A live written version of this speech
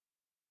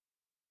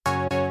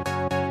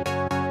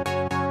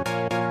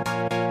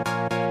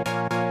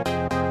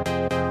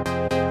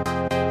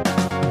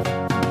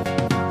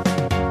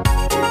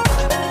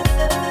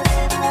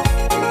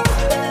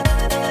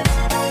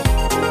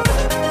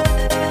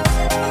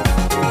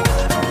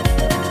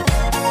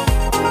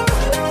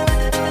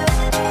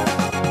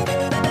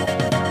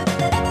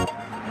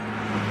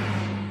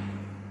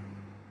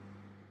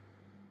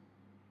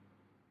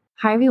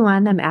Hi,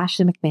 everyone. I'm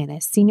Ashley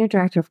McManus, Senior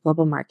Director of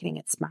Global Marketing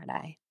at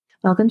SmartEye.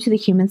 Welcome to the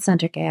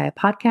Human-Centric AI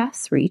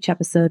podcast, where each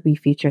episode we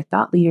feature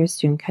thought leaders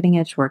doing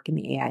cutting-edge work in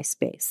the AI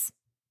space.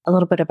 A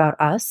little bit about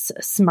us.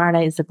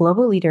 SmartEye is a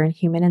global leader in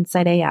human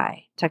insight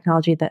AI,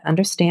 technology that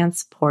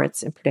understands,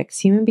 supports, and predicts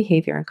human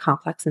behavior in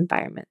complex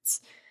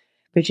environments,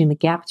 bridging the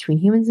gap between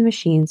humans and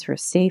machines for a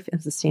safe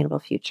and sustainable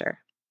future.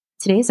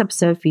 Today's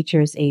episode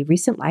features a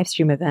recent live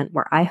stream event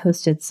where I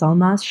hosted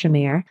Solmaz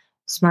Shamir,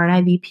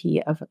 SmartEye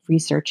VP of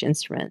Research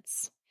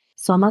Instruments.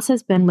 Solmaz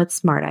has been with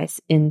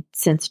SmartEye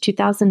since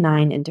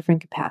 2009 in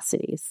different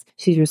capacities.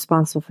 She's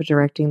responsible for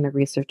directing the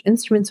Research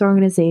Instruments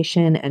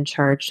organization and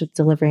charged with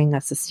delivering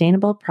a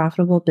sustainable,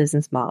 profitable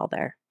business model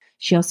there.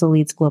 She also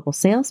leads global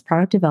sales,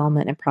 product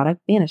development, and product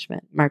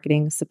management,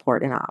 marketing,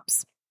 support, and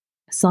ops.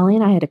 Sully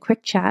and I had a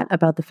quick chat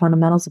about the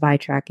fundamentals of eye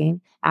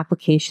tracking,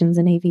 applications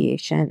in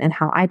aviation, and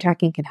how eye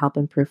tracking can help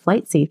improve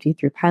flight safety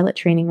through pilot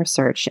training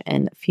research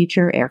and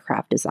future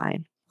aircraft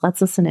design. Let's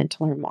listen in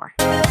to learn more.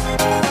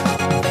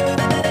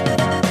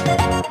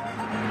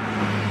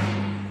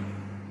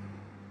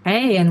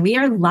 Hey, and we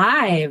are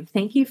live.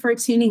 Thank you for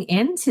tuning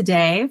in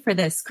today for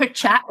this quick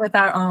chat with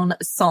our own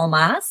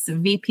Solmaz,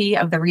 VP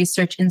of the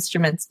Research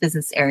Instruments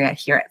business area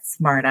here at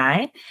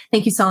SmartEye.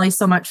 Thank you, Sully,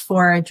 so much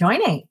for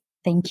joining.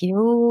 Thank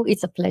you.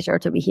 It's a pleasure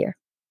to be here.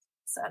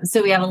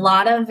 So we have a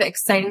lot of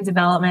exciting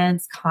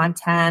developments,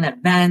 content,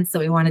 events that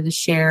we wanted to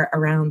share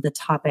around the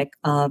topic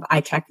of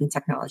eye tracking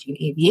technology in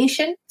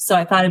aviation. So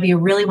I thought it'd be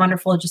really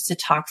wonderful just to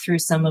talk through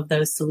some of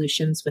those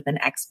solutions with an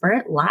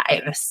expert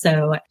live.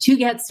 So to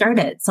get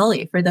started,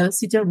 Sully, for those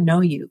who don't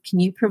know you, can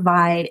you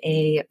provide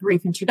a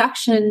brief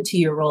introduction to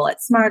your role at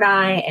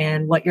SmartEye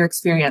and what your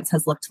experience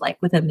has looked like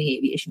within the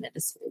aviation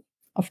industry?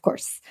 Of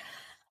course.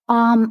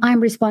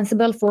 I'm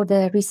responsible for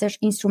the Research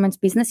Instruments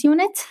business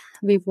unit.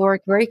 We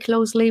work very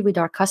closely with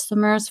our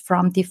customers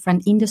from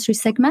different industry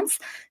segments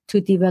to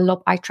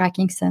develop eye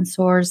tracking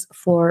sensors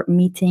for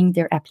meeting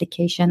their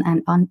application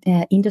and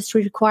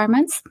industry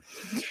requirements.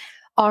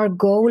 Our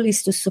goal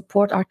is to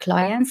support our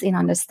clients in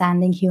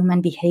understanding human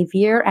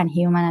behavior and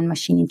human and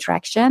machine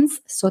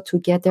interactions. So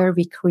together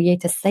we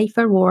create a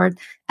safer world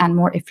and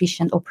more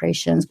efficient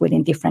operations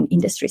within different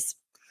industries.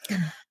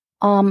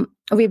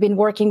 We've been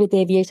working with the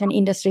aviation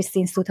industry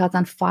since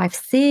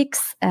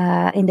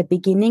 2005-06. In the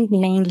beginning,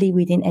 mainly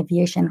within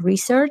aviation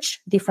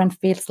research, different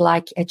fields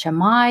like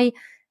HMI,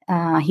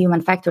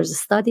 human factors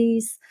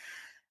studies.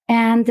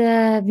 And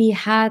we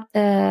have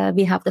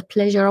the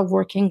pleasure of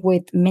working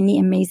with many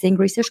amazing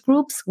research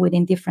groups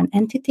within different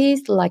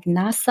entities like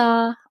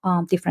NASA,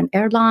 different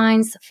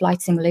airlines, flight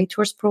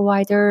simulators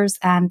providers,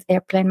 and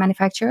airplane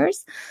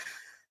manufacturers.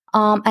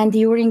 And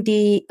during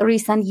the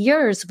recent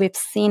years, we've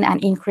seen an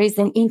increase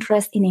in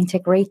interest in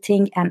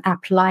integrating and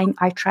applying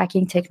eye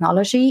tracking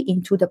technology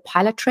into the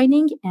pilot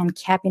training and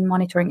cabin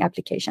monitoring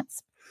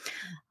applications.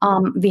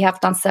 We have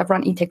done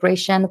several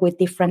integration with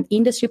different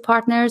industry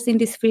partners in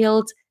this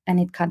field, and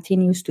it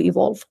continues to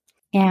evolve.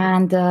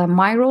 And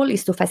my role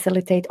is to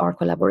facilitate our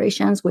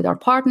collaborations with our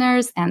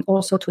partners and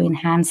also to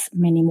enhance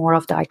many more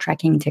of the eye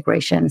tracking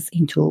integrations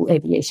into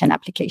aviation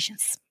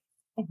applications.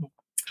 Mm-hmm.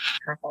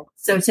 Perfect.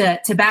 So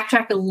to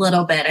backtrack a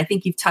little bit, I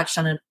think you've touched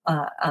on it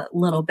a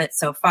little bit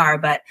so far,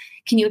 but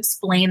can you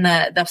explain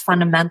the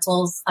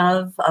fundamentals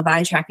of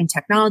eye tracking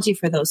technology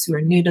for those who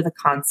are new to the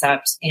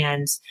concept,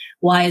 and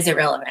why is it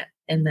relevant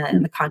in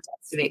the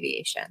context of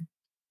aviation?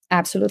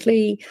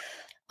 Absolutely.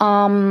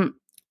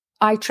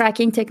 Eye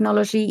tracking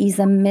technology is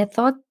a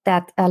method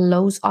that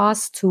allows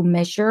us to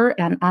measure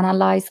and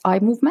analyze eye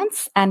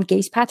movements and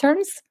gaze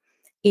patterns.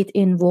 It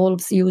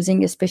involves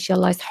using a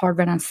specialized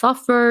hardware and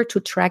software to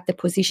track the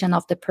position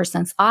of the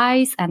person's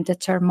eyes and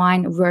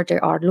determine where they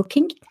are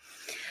looking.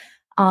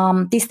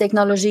 This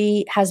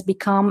technology has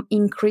become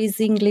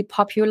increasingly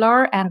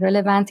popular and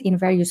relevant in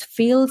various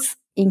fields,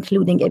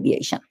 including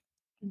aviation.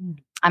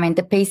 I mean,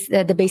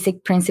 the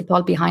basic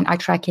principle behind eye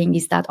tracking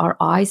is that our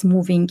eyes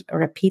moving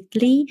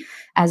rapidly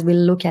as we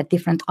look at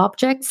different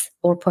objects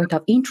or point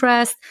of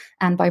interest.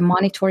 And by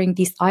monitoring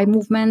these eye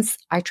movements,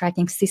 eye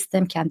tracking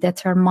system can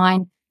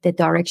determine the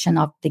direction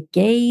of the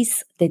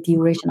gaze, the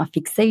duration of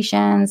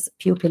fixations,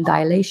 pupil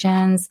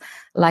dilations,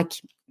 like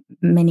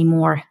many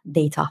more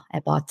data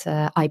about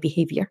eye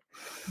behavior.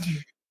 Mm-hmm.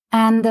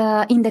 And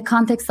in the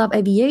context of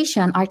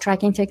aviation, eye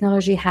tracking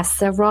technology has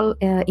several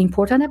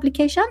important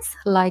applications,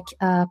 like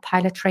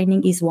pilot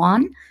training is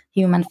one,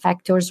 human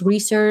factors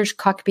research,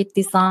 cockpit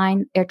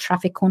design, air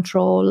traffic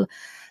control,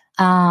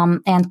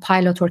 and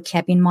pilot or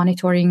cabin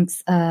monitoring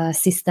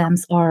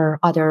systems are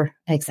other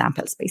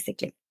examples,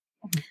 basically.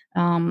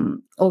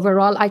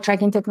 Overall, eye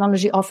tracking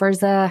technology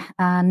offers a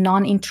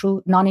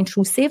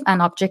non-intrusive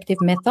and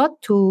objective method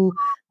to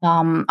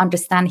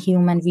understand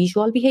human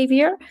visual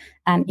behavior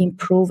and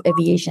improve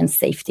aviation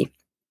safety.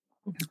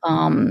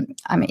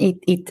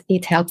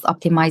 It helps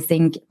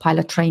optimizing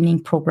pilot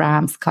training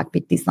programs,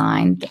 cockpit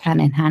design, and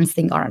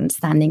enhancing our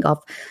understanding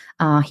of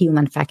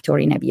human factor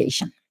in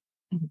aviation.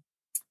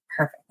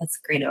 Perfect. That's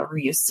a great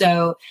overview.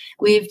 So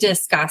we've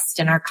discussed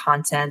in our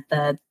content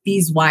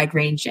these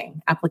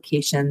wide-ranging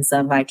applications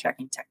of eye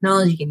tracking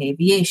technology in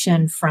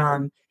aviation,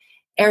 from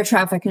air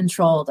traffic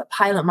control to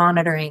pilot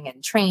monitoring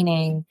and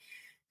training.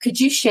 Could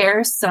you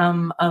share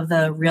some of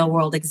the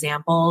real-world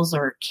examples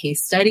or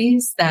case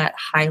studies that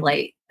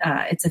highlight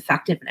its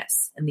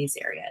effectiveness in these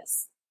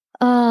areas?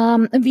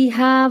 We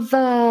have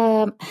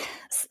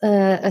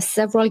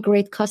several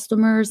great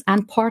customers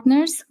and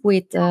partners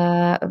with,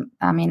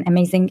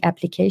 amazing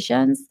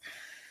applications.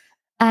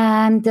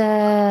 And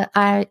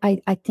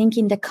I think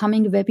in the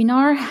coming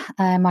webinar,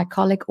 my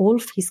colleague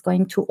Ulf is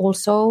going to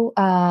also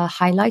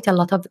highlight a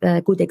lot of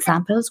good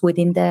examples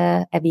within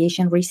the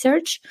aviation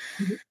research.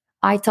 Mm-hmm.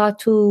 I thought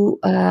to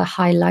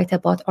highlight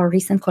about our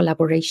recent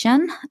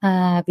collaboration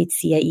with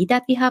CAE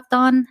that we have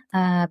done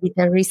with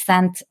the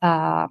recent,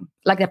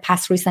 the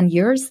past recent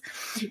years.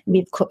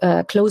 We've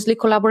closely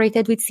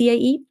collaborated with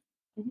CAE.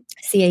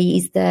 CAE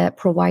is the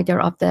provider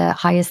of the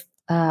highest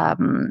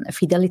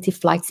fidelity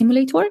flight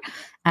simulator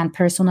and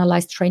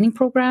personalized training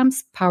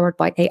programs powered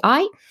by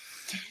AI.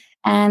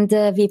 And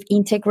we've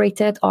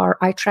integrated our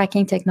eye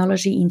tracking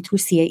technology into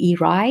CAE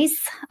Rise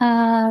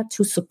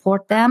to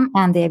support them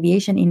and the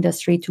aviation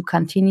industry to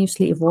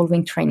continuously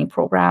evolving training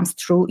programs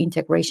through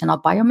integration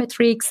of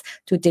biometrics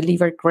to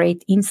deliver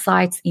great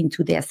insights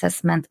into the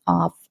assessment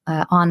of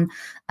on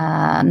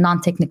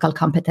non-technical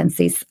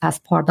competencies as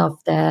part of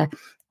the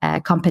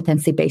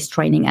competency-based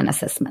training and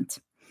assessment.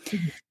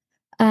 Mm-hmm.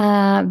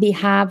 We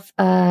have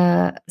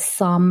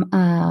some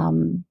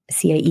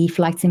CAE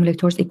flight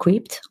simulators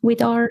equipped with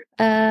our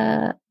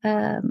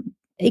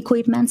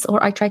equipments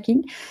or eye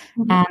tracking.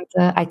 Mm-hmm. And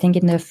I think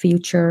in the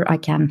future, I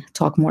can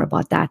talk more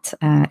about that,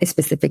 a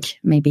specific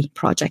maybe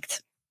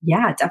project.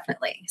 Yeah,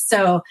 definitely.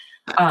 So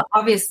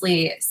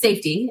obviously,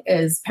 safety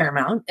is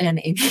paramount in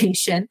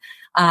aviation.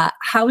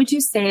 How would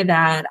you say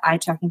that eye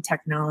tracking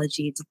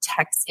technology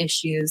detects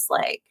issues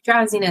like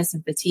drowsiness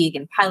and fatigue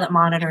and pilot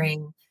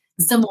monitoring,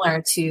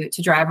 similar to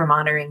driver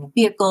monitoring of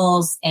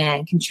vehicles,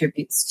 and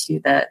contributes to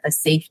the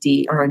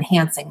safety or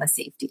enhancing the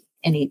safety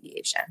in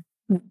aviation?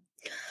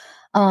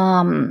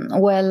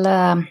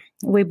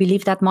 We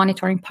believe that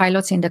monitoring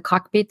pilots in the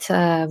cockpit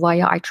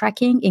via eye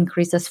tracking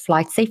increases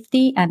flight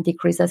safety and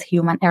decreases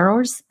human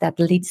errors that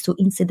leads to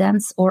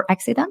incidents or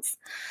accidents.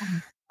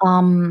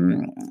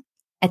 Mm-hmm.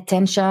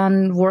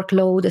 Attention,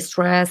 workload,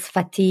 stress,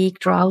 fatigue,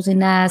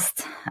 drowsiness,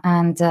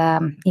 and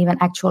even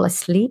actual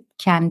sleep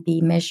can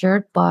be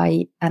measured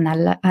by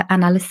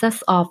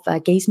analysis of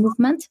gaze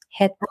movement,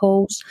 head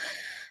pose,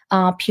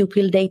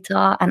 pupil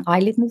data, and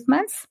eyelid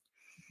movements.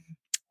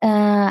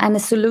 And a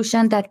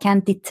solution that can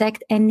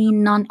detect any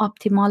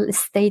non-optimal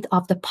state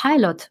of the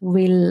pilot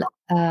will,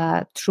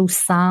 through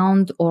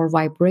sound or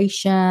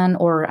vibration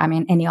or,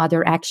 any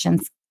other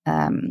actions,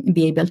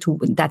 be able to,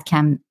 that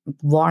can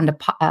warn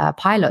the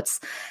pilots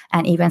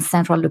and even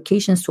central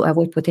locations to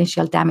avoid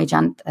potential damage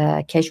and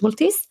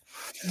casualties.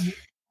 Mm-hmm.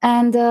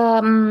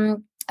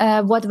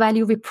 And what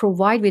value we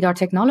provide with our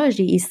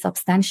technology is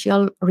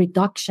substantial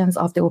reductions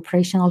of the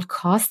operational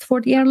cost for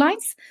the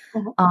airlines.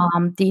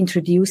 Mm-hmm. The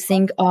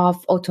introducing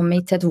of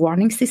automated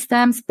warning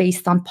systems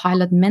based on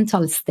pilot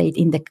mental state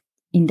in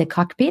the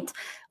cockpit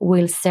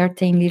will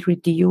certainly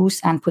reduce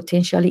and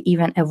potentially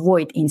even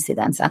avoid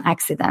incidents and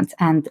accidents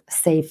and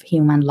save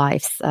human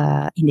lives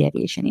in the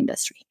aviation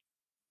industry.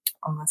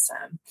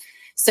 Awesome.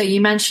 So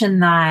you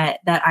mentioned that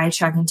eye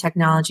tracking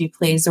technology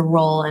plays a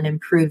role in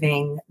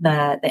improving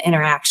the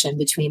interaction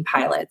between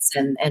pilots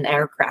and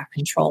aircraft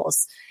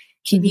controls.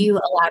 Can you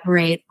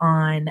elaborate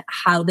on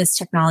how this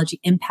technology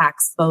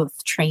impacts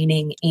both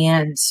training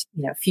and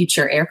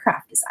future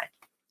aircraft design?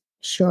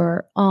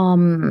 Sure.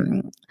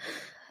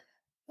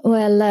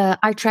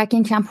 Eye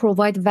tracking can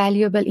provide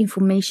valuable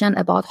information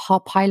about how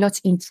pilots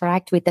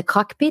interact with the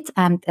cockpit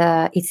and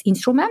its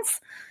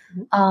instruments.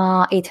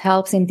 Mm-hmm. It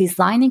helps in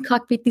designing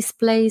cockpit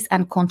displays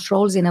and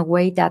controls in a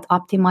way that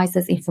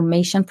optimizes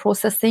information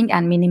processing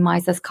and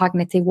minimizes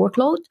cognitive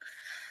workload.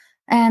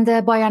 And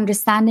by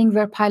understanding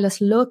where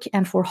pilots look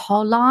and for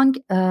how long,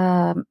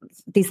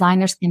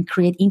 designers can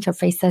create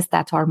interfaces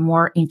that are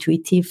more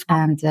intuitive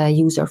and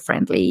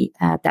user-friendly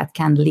that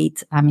can lead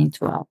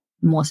to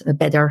a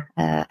better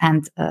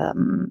and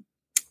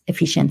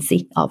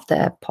efficiency of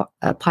the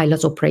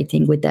pilots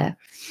operating with the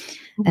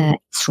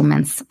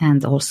instruments.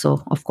 And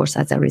also, of course,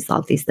 as a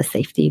result, is the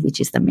safety, which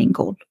is the main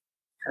goal.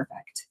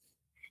 Perfect.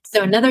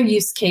 So another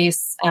use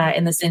case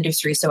in this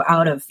industry, so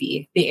out of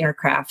the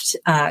aircraft,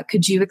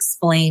 could you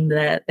explain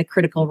the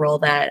critical role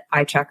that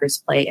eye trackers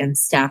play in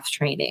staff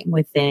training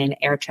within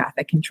air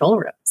traffic control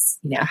rooms?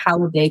 How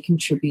would they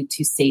contribute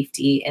to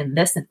safety in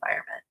this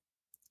environment?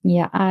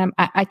 Yeah,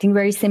 I think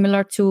very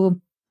similar to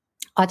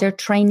other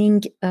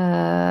training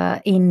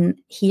in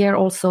here.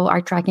 Also,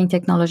 eye tracking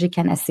technology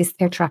can assist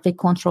air traffic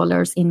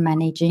controllers in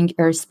managing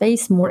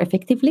airspace more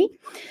effectively.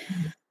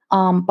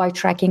 Mm-hmm. By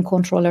tracking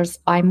controllers'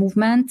 eye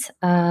movement,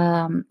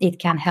 it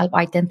can help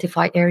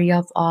identify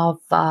areas of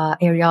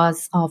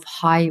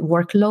high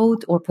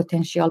workload or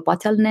potential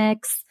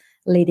bottlenecks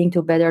leading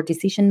to better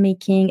decision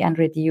making and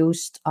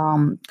reduced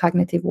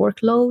cognitive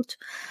workload.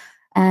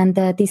 And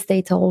this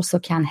data also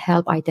can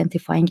help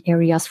identifying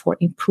areas for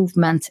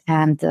improvement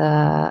and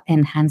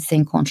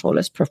enhancing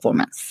controllers'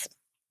 performance.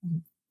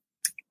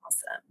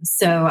 Awesome.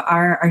 So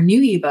our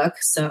new ebook,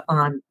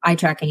 on eye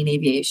tracking and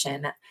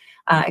aviation,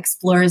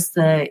 explores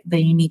the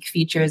unique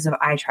features of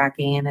eye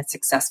tracking and its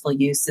successful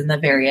use in the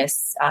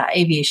various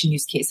aviation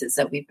use cases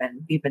that we've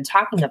been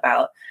talking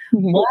about.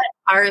 Mm-hmm. What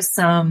are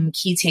some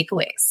key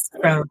takeaways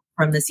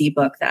from this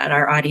ebook that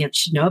our audience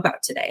should know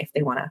about today if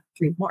they want to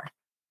read more?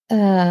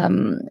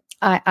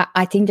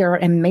 I think there are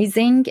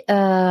amazing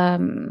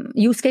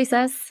use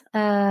cases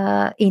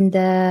in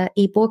the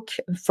ebook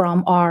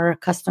from our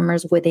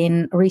customers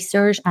within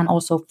research and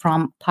also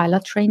from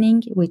pilot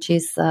training, which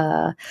is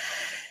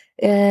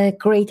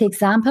great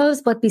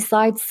examples. But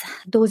besides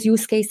those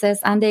use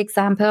cases and the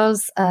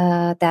examples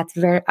that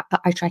where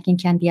eye tracking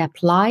can be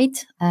applied,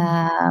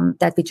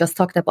 that we just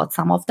talked about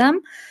some of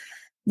them,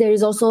 there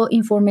is also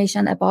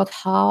information about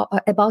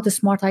the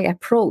smart eye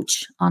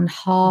approach on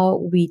how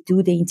we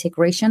do the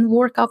integration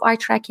work of eye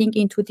tracking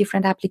into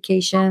different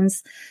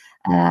applications.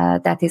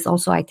 That is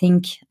also, I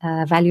think,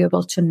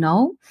 valuable to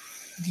know.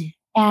 Mm-hmm.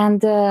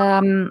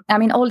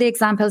 And all the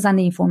examples and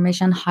the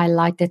information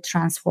highlight the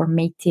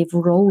transformative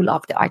role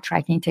of the eye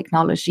tracking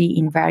technology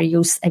in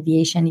various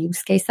aviation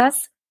use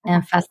cases,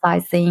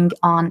 emphasizing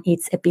on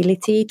its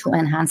ability to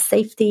enhance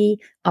safety,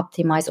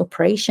 optimize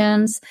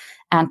operations,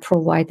 and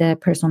provide a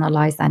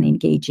personalized and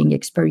engaging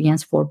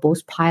experience for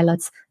both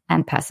pilots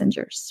and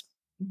passengers.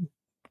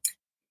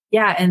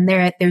 Yeah, and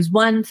there's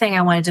one thing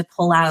I wanted to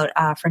pull out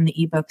from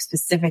the ebook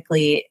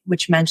specifically,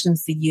 which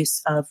mentions the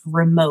use of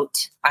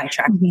remote eye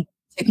tracking,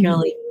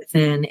 particularly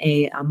within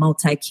a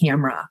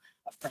multi-camera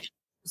approach.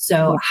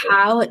 So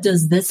how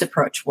does this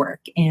approach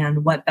work,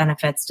 and what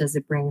benefits does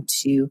it bring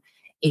to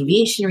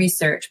aviation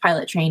research,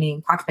 pilot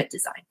training, cockpit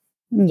design?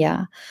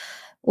 Yeah,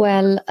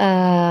 well,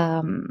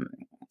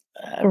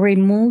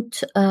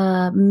 remote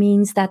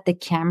means that the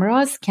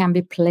cameras can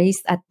be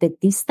placed at the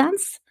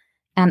distance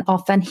and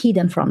often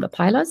hidden from the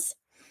pilots.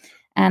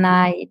 And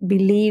I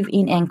believe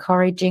in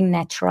encouraging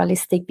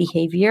naturalistic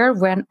behavior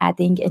when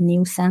adding a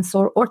new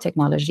sensor or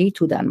technology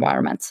to the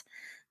environment.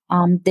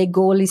 The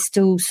goal is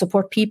to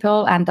support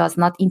people and does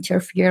not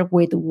interfere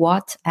with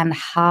what and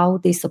how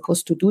they're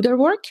supposed to do their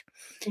work.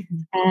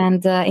 Mm-hmm.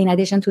 And in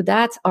addition to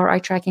that, our eye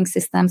tracking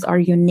systems are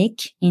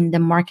unique in the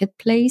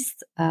marketplace.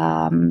 We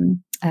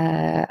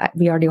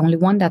are the only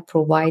one that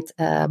provide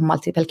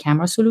multiple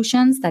camera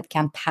solutions that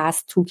can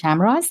pass two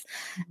cameras,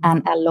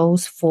 and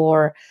allows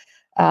for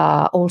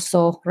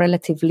also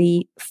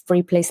relatively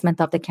free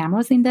placement of the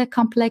cameras in the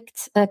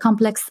complex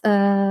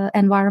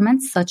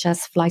environments, such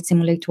as flight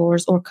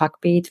simulators or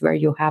cockpit, where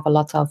you have a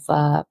lot of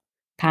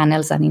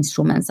panels and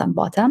instruments and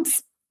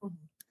buttons.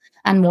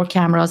 And more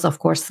cameras, of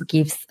course,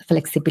 gives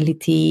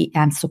flexibility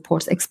and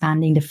supports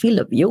expanding the field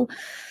of view.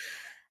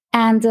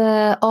 And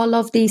all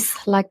of this,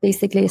 like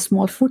basically a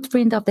small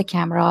footprint of the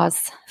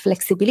cameras,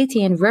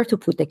 flexibility in where to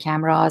put the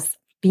cameras,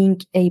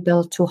 being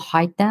able to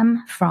hide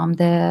them from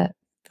the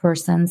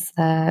person's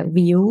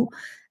view,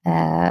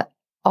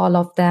 all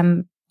of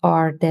them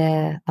are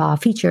the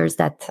features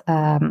that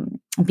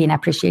been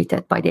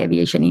appreciated by the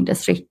aviation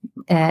industry,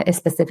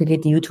 specifically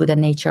due to the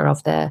nature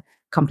of the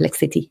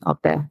complexity of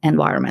the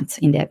environment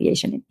in the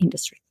aviation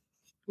industry.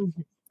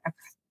 Mm-hmm. Okay.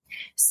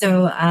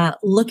 So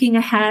looking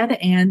ahead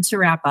and to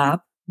wrap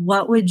up,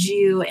 what would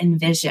you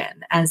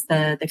envision as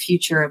the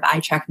future of eye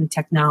tracking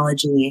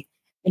technology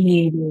in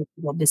the aviation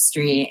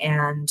industry,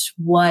 and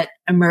what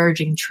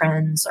emerging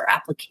trends or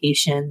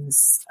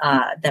applications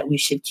that we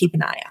should keep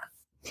an eye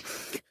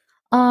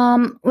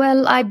on?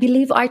 Well, I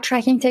believe eye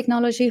tracking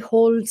technology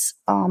holds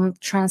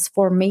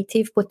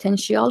transformative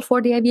potential for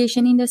the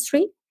aviation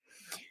industry.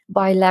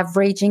 By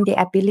leveraging the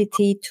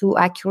ability to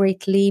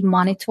accurately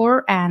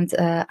monitor and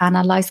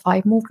analyze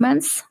eye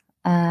movements,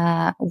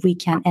 we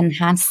can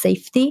enhance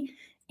safety,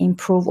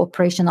 improve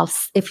operational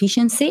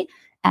efficiency,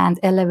 and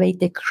elevate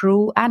the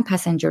crew and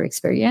passenger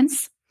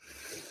experience.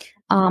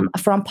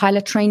 From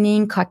pilot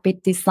training,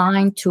 cockpit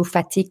design to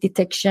fatigue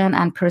detection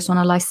and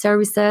personalized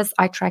services,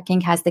 eye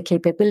tracking has the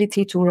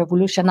capability to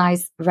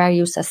revolutionize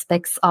various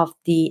aspects of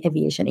the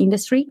aviation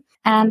industry.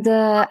 And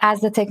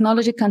as the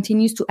technology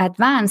continues to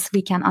advance,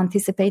 we can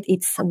anticipate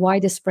its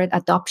widespread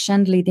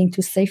adoption, leading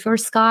to safer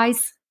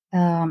skies,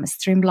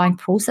 streamlined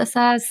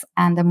processes,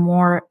 and a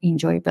more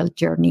enjoyable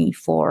journey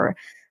for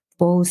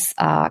both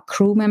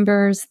crew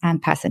members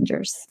and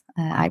passengers,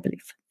 I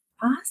believe.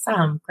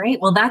 Awesome. Great.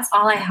 Well, that's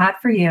all I had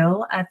for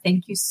you.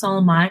 Thank you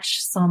so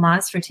much,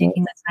 Solmaz, for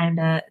taking the time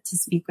to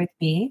speak with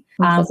me.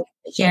 We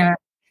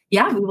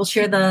will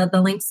share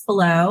the links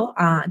below.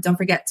 Don't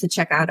forget to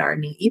check out our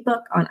new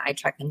ebook on eye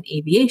tracking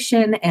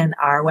aviation and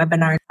our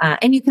webinar.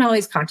 And you can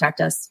always contact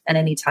us at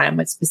any time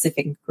with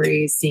specific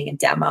inquiries, seeing a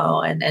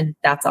demo, and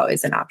that's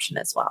always an option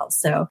as well.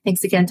 So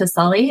thanks again to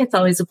Sully. It's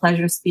always a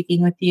pleasure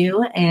speaking with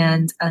you.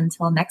 And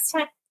until next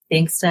time,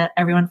 thanks to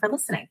everyone for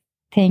listening.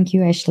 Thank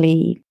you,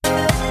 Ashley.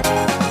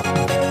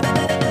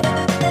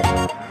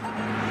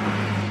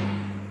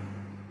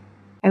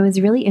 I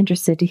was really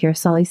interested to hear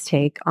Sully's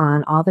take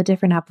on all the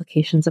different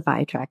applications of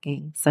eye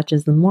tracking, such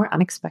as the more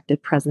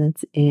unexpected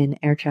presence in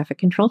air traffic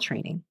control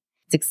training.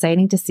 It's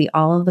exciting to see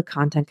all of the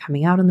content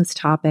coming out on this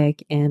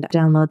topic and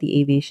download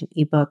the Aviation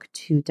ebook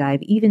to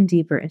dive even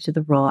deeper into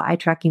the role eye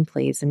tracking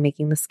plays in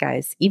making the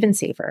skies even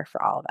safer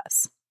for all of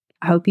us.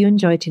 I hope you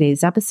enjoyed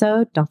today's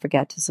episode. Don't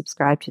forget to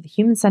subscribe to the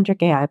Human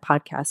Centric AI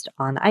podcast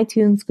on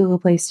iTunes, Google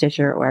Play,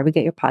 Stitcher, or wherever you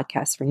get your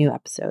podcasts for new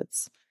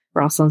episodes.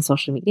 We're also on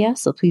social media,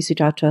 so please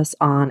reach out to us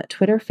on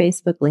Twitter,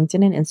 Facebook,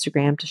 LinkedIn, and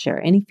Instagram to share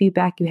any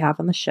feedback you have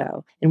on the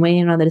show and weigh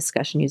in on the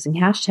discussion using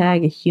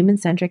hashtag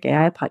Human-Centric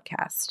AI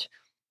Podcast.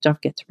 Don't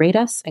forget to rate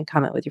us and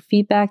comment with your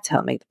feedback to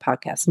help make the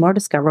podcast more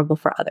discoverable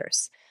for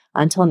others.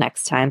 Until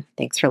next time,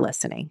 thanks for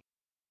listening.